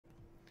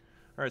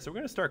All right, so we're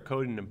going to start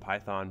coding in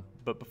Python,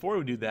 but before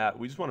we do that,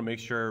 we just want to make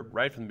sure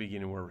right from the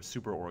beginning we're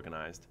super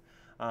organized.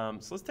 So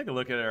let's take a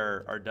look at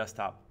our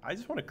desktop. I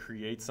just want to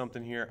create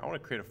something here. I want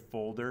to create a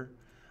folder,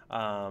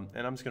 and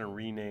I'm just going to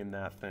rename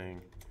that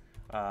thing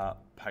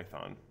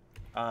Python.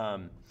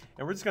 And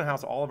we're just going to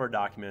house all of our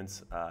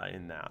documents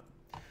in that.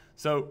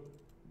 So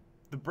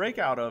the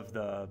breakout of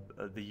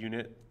the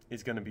unit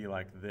is going to be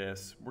like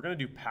this. We're going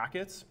to do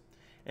packets.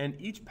 And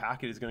each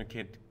packet is going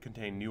to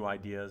contain new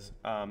ideas,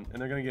 and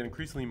they're going to get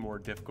increasingly more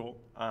difficult.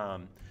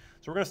 So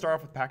we're going to start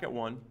off with packet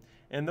 1,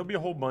 and there'll be a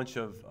whole bunch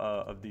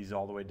of these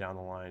all the way down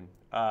the line.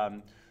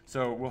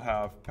 So we'll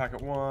have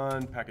packet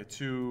 1, packet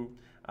 2,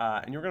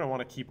 and you're going to want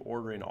to keep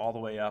ordering all the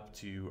way up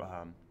to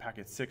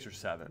packet 6 or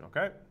 7,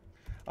 okay?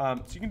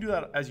 So you can do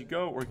that as you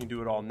go, or you can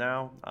do it all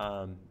now,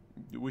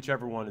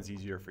 whichever one is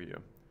easier for you.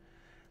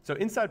 So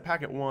inside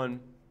packet 1,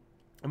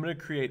 I'm going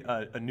to create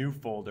a new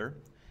folder,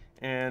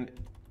 and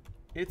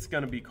it's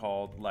going to be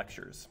called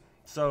lectures.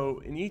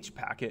 So in each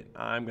packet,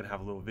 I'm going to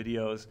have little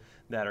videos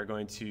that are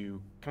going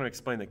to kind of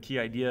explain the key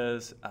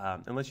ideas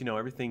and let you know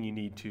everything you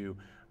need to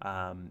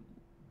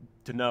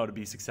know to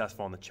be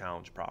successful on the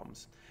challenge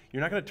problems.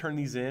 You're not going to turn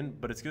these in,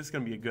 but it's just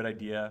going to be a good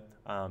idea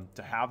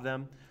to have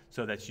them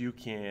so that you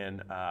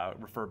can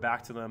refer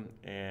back to them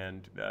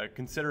and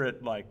consider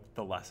it like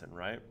the lesson,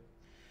 right?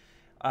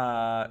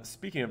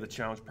 Speaking of the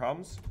challenge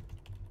problems,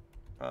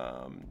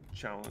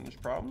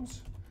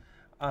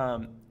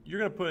 you're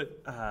going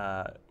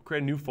to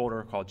create a new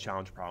folder called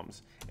challenge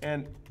problems.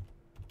 And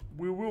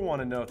we will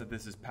want to note that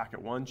this is packet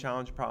 1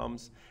 challenge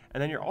problems.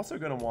 And then you're also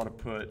going to want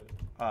to put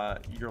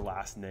your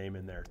last name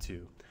in there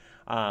too.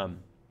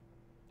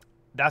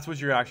 That's what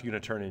you're actually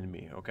going to turn into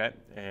me, okay?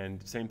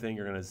 And same thing,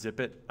 you're going to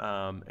zip it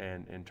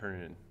and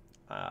turn it in.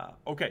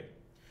 Okay,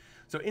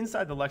 so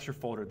inside the lecture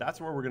folder, that's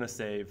where we're going to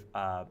save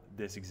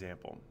this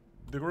example.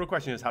 The real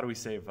question is, how do we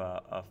save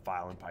a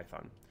file in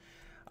Python?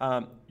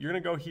 You're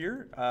going to go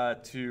here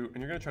and you're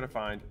going to try to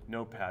find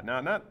Notepad. Now,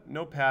 not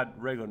Notepad,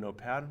 regular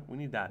Notepad. We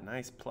need that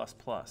nice plus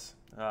plus.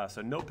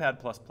 So Notepad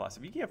plus plus.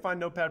 If you can't find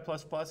Notepad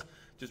plus plus,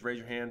 just raise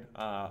your hand.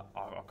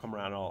 I'll come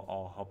around and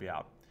I'll help you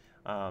out.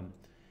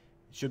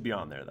 It should be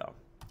on there though.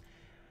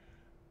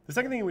 The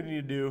second thing we need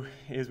to do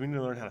is we need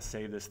to learn how to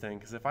save this thing,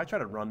 because if I try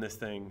to run this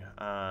thing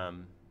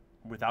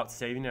without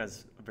saving it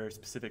as a very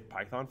specific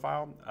Python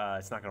file,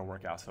 it's not going to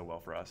work out so well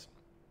for us.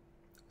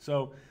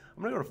 So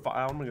I'm going to go to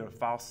File, I'm going to go to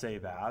File,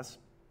 Save As,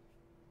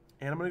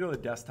 and I'm going to go to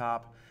the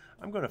desktop.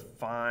 I'm going to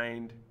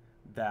find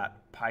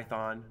that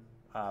Python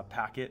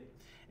packet,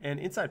 and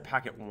inside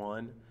packet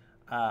 1,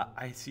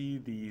 I see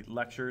the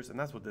lectures, and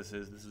that's what this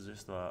is. This is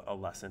just a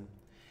lesson.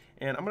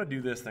 And I'm going to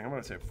do this thing. I'm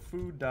going to say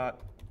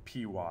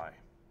foo.py.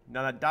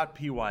 Now that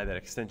 .py, that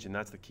extension,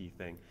 that's the key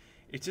thing.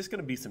 It's just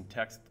going to be some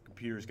text the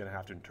computer is going to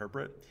have to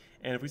interpret.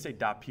 And if we say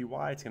 .py,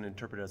 it's going to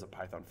interpret it as a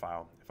Python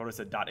file. If I would have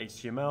said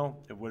 .html,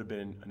 it would have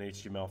been an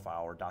HTML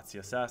file, or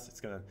 .css. It's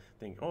going to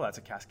think, oh, that's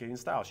a cascading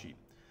style sheet.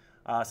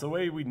 So the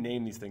way we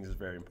name these things is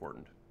very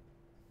important.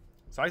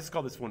 So I just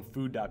call this one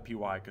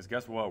food.py, because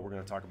guess what? We're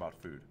going to talk about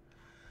food.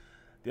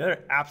 The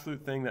other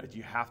absolute thing that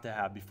you have to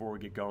have before we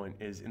get going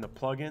is in the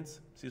plugins.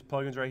 See these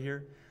plugins right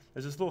here?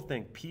 There's this little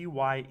thing,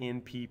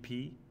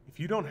 pynpp. If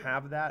you don't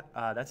have that,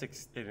 that's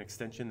an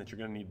extension that you're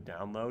going to need to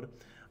download.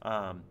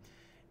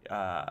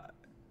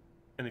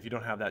 And if you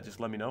don't have that, just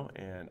let me know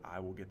and I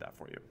will get that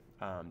for you.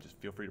 Just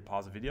feel free to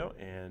pause the video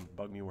and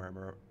bug me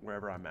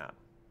wherever I'm at.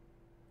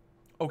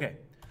 Okay,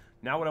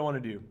 now what I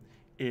want to do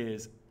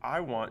is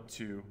I want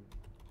to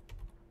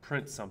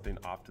print something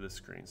off to the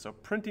screen. So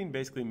printing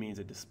basically means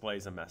it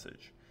displays a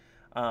message.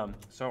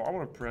 So I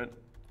want to print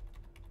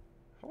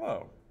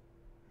hello.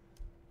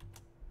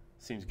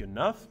 Seems good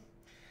enough.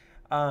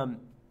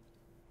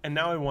 And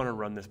now I want to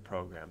run this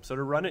program. So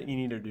to run it, you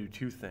need to do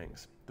two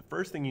things. The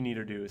first thing you need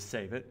to do is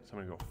save it. So I'm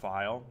going to go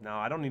File. Now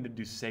I don't need to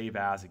do Save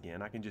As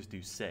again. I can just do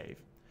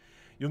Save.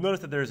 You'll notice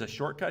that there's a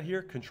shortcut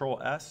here,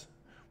 Control S.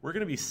 We're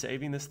going to be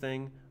saving this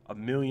thing a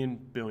million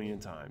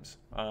billion times.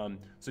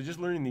 So just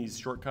learning these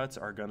shortcuts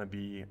are going to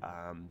be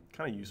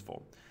kind of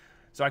useful.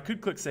 So I could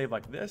click Save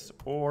like this,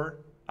 or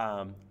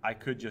I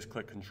could just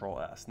click Control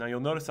S. Now you'll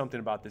notice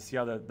something about this. See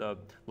how the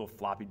little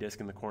floppy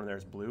disk in the corner there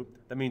is blue?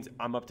 That means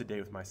I'm up to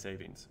date with my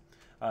saving.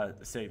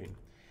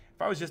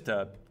 If I was just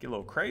to get a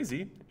little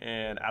crazy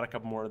and add a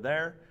couple more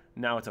there,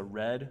 now it's a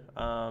red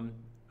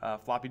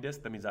floppy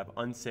disk. That means I have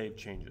unsaved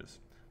changes.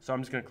 So I'm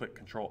just going to click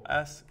Control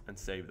S and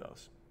save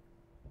those.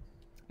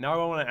 Now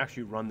I want to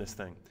actually run this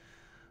thing.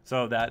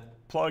 So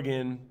that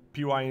plugin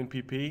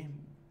pynpp,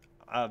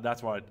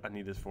 that's what I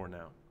need this for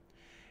now.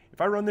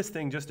 If I run this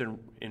thing just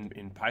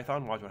in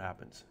Python, watch what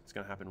happens. It's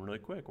going to happen really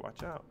quick.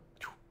 Watch out.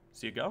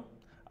 See it go?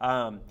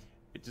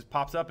 It just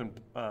pops up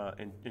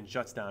and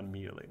shuts down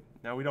immediately.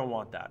 Now we don't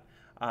want that.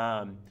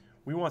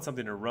 We want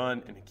something to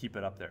run and to keep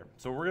it up there.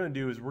 So what we're going to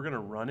do is we're going to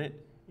run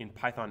it in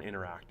Python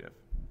Interactive.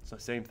 So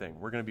same thing.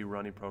 We're going to be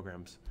running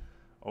programs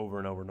over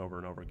and over and over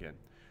and over again.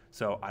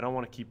 So I don't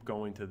want to keep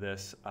going to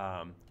this,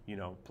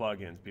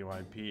 plugins,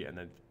 pynpp, and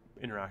then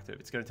interactive.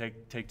 It's going to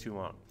take too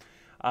long.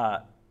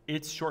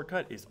 its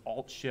shortcut is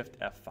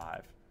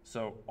Alt-Shift-F5.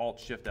 So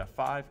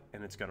Alt-Shift-F5,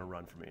 and it's going to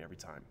run for me every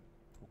time.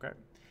 Okay,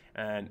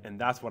 and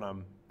that's what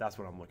I'm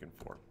looking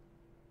for.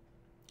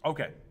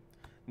 Okay,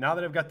 now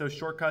that I've got those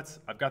shortcuts,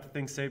 I've got the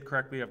thing saved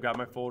correctly, I've got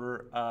my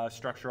folder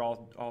structure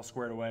all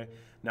squared away.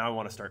 Now I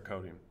want to start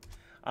coding.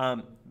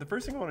 The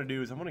first thing I want to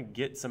do is I want to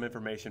get some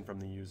information from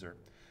the user.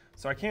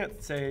 So I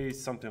can't say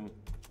something.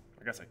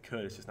 I guess I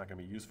could. It's just not going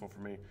to be useful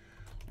for me.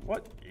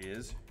 What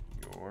is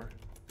your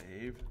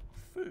fave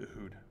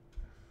food?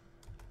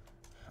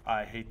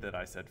 I hate that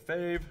I said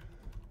fave,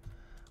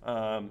 so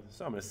I'm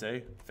going to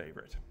say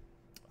favorite.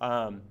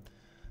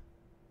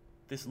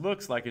 This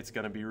looks like it's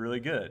going to be really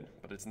good,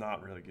 but it's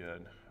not really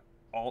good.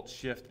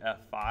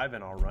 Alt-Shift-F5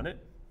 and I'll run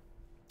it.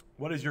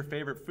 What is your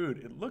favorite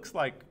food? It looks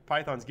like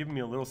Python's giving me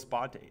a little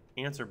spot to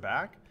answer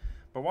back,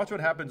 but watch what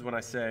happens when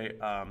I say,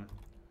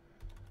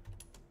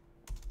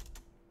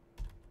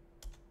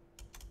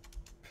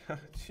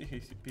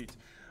 jeez, beets.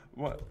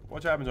 Watch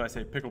what happens when I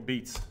say pickled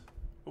beets.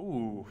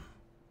 Ooh,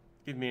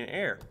 give me an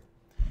error.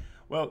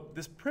 Well,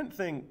 this print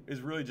thing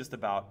is really just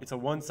about, it's a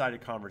one-sided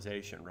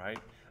conversation, right?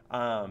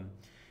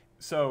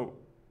 So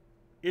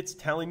it's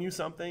telling you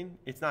something,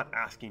 it's not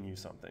asking you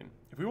something.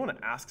 If we want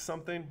to ask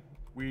something,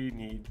 we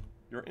need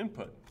your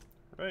input,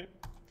 right?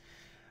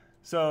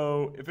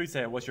 So if we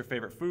say, what's your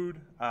favorite food?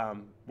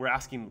 We're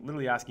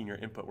literally asking your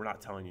input. We're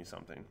not telling you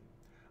something.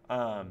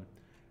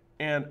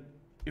 And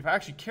if I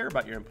actually care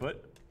about your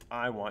input,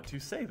 I want to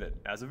save it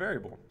as a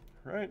variable,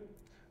 right?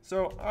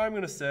 So I'm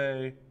going to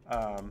say,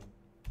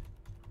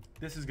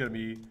 this is going to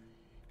be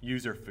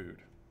user food.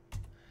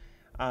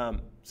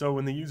 So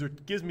when the user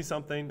gives me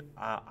something,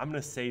 I'm going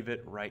to save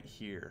it right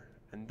here.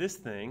 And this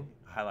thing,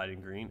 highlighted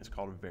in green, is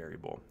called a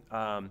variable.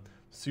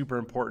 Super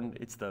important.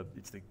 It's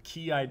the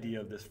key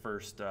idea of this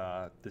first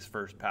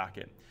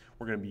packet.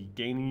 We're going to be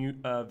gaining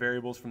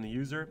variables from the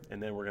user,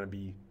 and then we're going to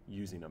be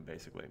using them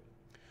basically.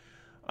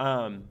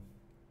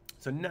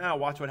 So now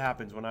watch what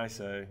happens when I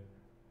say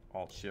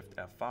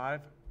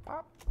Alt-Shift-F5.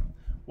 Pop.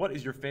 What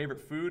is your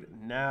favorite food?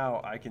 Now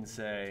I can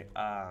say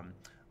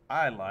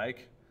I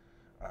like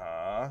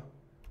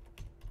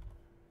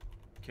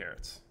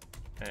carrots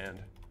and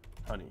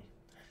honey.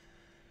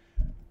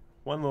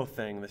 One little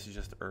thing, this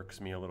just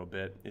irks me a little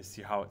bit, is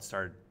see how it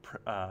started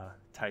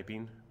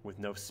typing with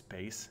no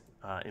space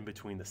in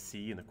between the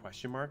C and the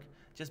question mark.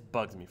 It just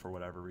bugs me for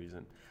whatever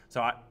reason.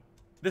 So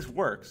this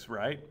works,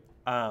 right?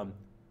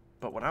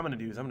 But what I'm going to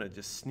do is I'm going to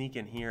just sneak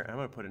in here and I'm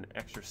going to put an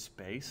extra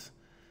space,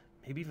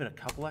 maybe even a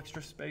couple extra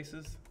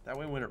spaces. That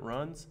way when it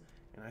runs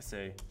and I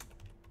say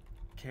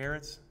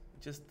carrots,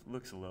 it just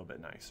looks a little bit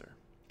nicer.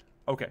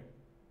 Okay.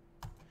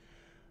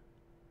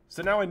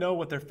 So now I know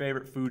what their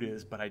favorite food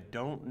is, but I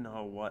don't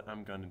know what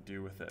I'm going to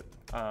do with it.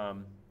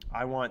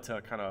 I want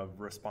to kind of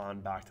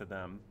respond back to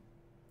them.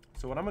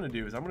 So what I'm going to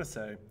do is I'm going to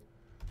say,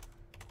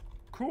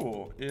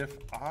 cool, if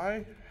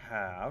I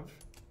have,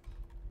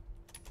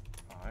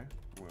 I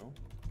will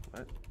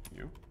let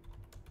you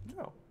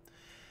know.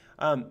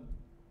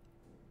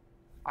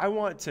 I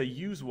want to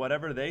use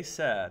whatever they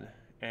said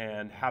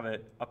and have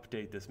it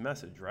update this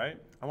message, right?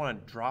 I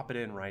want to drop it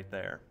in right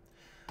there.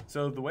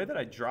 So the way that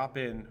I drop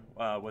in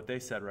what they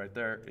said right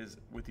there is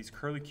with these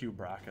curly Q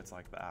brackets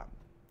like that.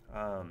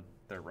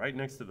 They're right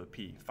next to the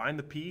P. Find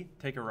the P,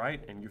 take a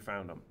right, and you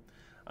found them.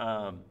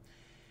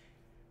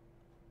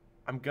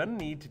 I'm gonna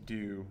need to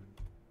do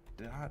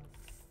dot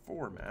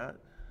format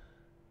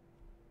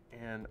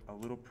and a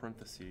little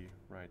parenthesis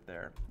right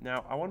there.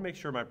 Now I want to make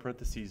sure my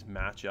parentheses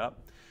match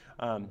up.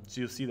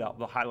 So you'll see that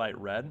the highlight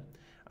red.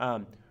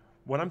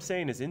 What I'm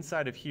saying is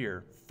inside of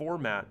here,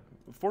 format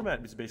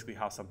is basically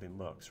how something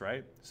looks,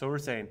 right? So we're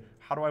saying,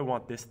 how do I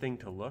want this thing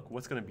to look?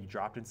 What's going to be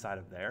dropped inside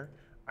of there?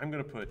 I'm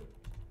going to put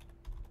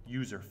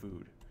user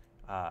food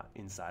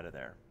inside of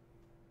there.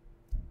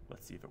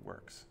 Let's see if it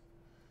works.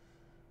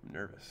 I'm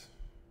nervous.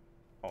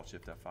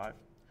 Alt-Shift-F5.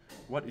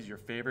 What is your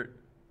favorite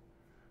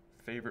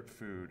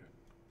food?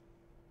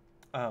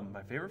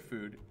 My favorite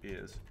food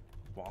is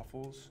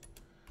waffles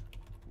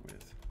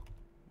with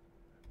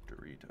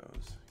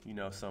Doritos. You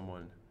know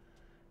someone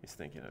is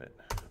thinking of it.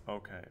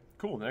 Okay,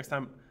 cool. The next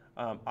time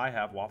I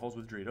have waffles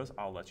with Doritos,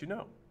 I'll let you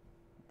know.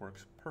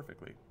 Works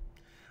perfectly.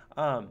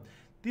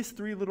 These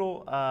three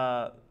little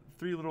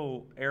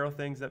arrow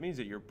things, that means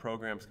that your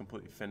program's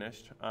completely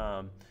finished.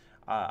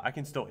 I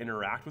can still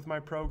interact with my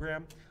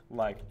program.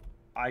 Like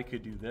I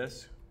could do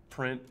this,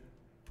 print,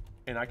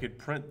 and I could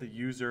print the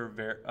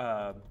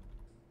user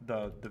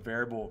the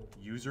variable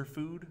user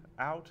food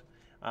out,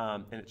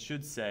 and it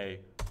should say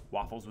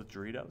waffles with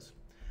Doritos.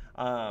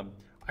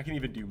 I can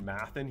even do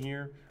math in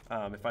here.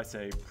 If I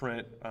say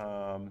print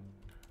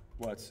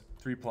what's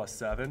 3 plus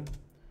 7,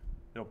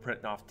 it'll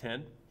print off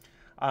 10.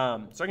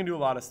 So I can do a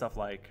lot of stuff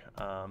like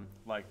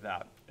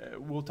that.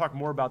 We'll talk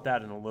more about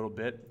that in a little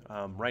bit.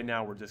 Right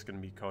now we're just going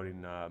to be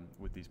coding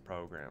with these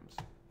programs.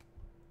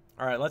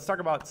 All right, let's talk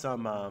about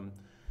some.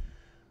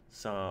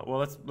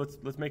 Well,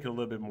 let's make it a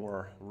little bit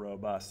more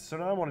robust. So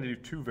now I want to do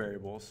two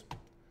variables.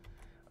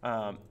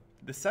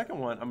 The second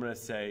one I'm going to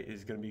say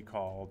is going to be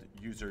called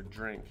user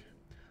drink.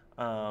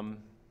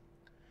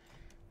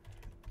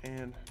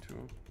 And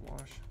to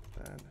wash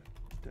that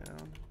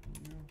down,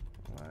 you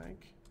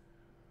like,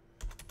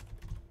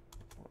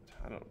 what,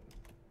 I don't,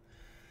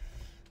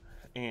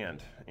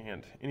 and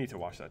you need to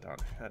wash that down.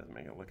 That doesn't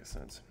make a lick of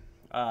sense.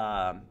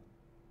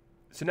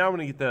 So now I'm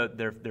gonna get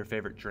their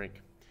favorite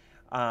drink.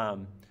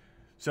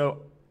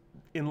 So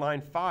in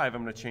line 5,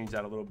 I'm gonna change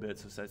that a little bit.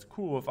 So it says,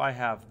 cool, if I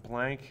have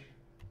blank,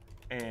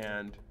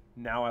 and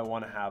now I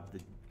wanna have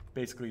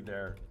basically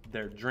their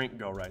drink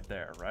go right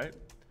there, right?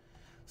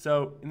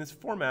 So in this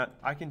format,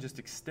 I can just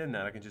extend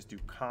that. I can just do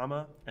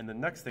comma, and the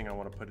next thing I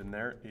want to put in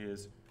there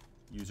is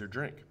user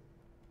drink.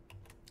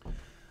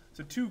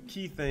 So 2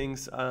 key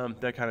things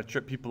that kind of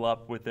trip people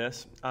up with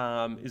this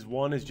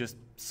one is just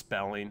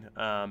spelling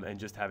and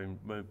just having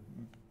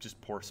just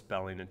poor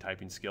spelling and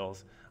typing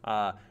skills.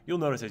 You'll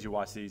notice as you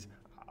watch these,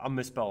 I'll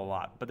misspell a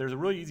lot, but there's a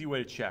really easy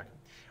way to check.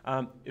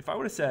 If I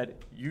would have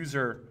said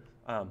user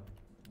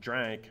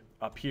drank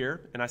up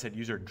here, and I said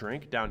user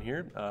drink down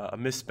here, a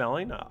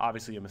misspelling,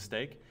 obviously a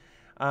mistake.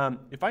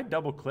 If I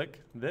double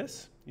click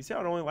this, you see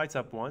how it only lights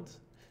up once?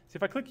 See,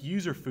 if I click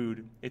user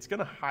food, it's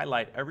gonna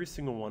highlight every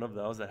single one of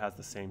those that has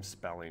the same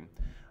spelling.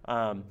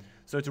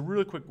 So it's a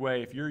really quick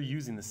way, if you're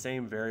using the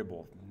same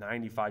variable,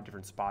 95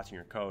 different spots in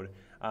your code,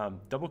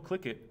 double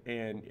click it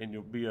and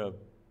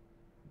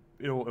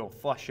it'll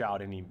flush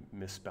out any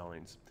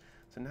misspellings.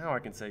 So now I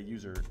can say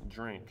user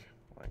drink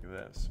like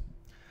this.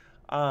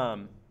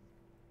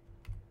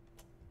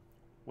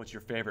 What's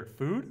your favorite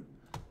food?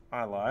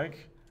 I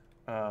like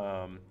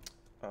Fun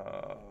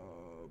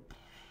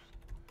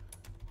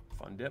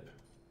Dip.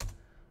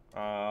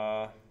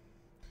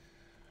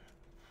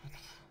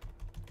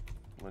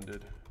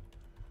 Blended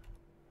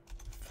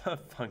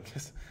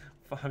fungus.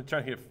 I'm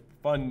trying to get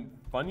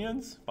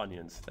Funyuns.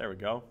 Funyuns. There we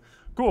go.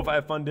 Cool. If I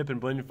have Fun Dip and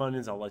blended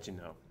Funyuns, I'll let you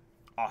know.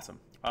 Awesome.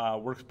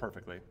 Works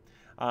perfectly.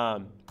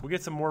 We'll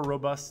get some more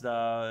robust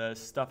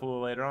stuff a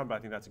little later on, but I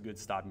think that's a good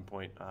stopping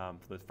point for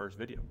this first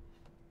video.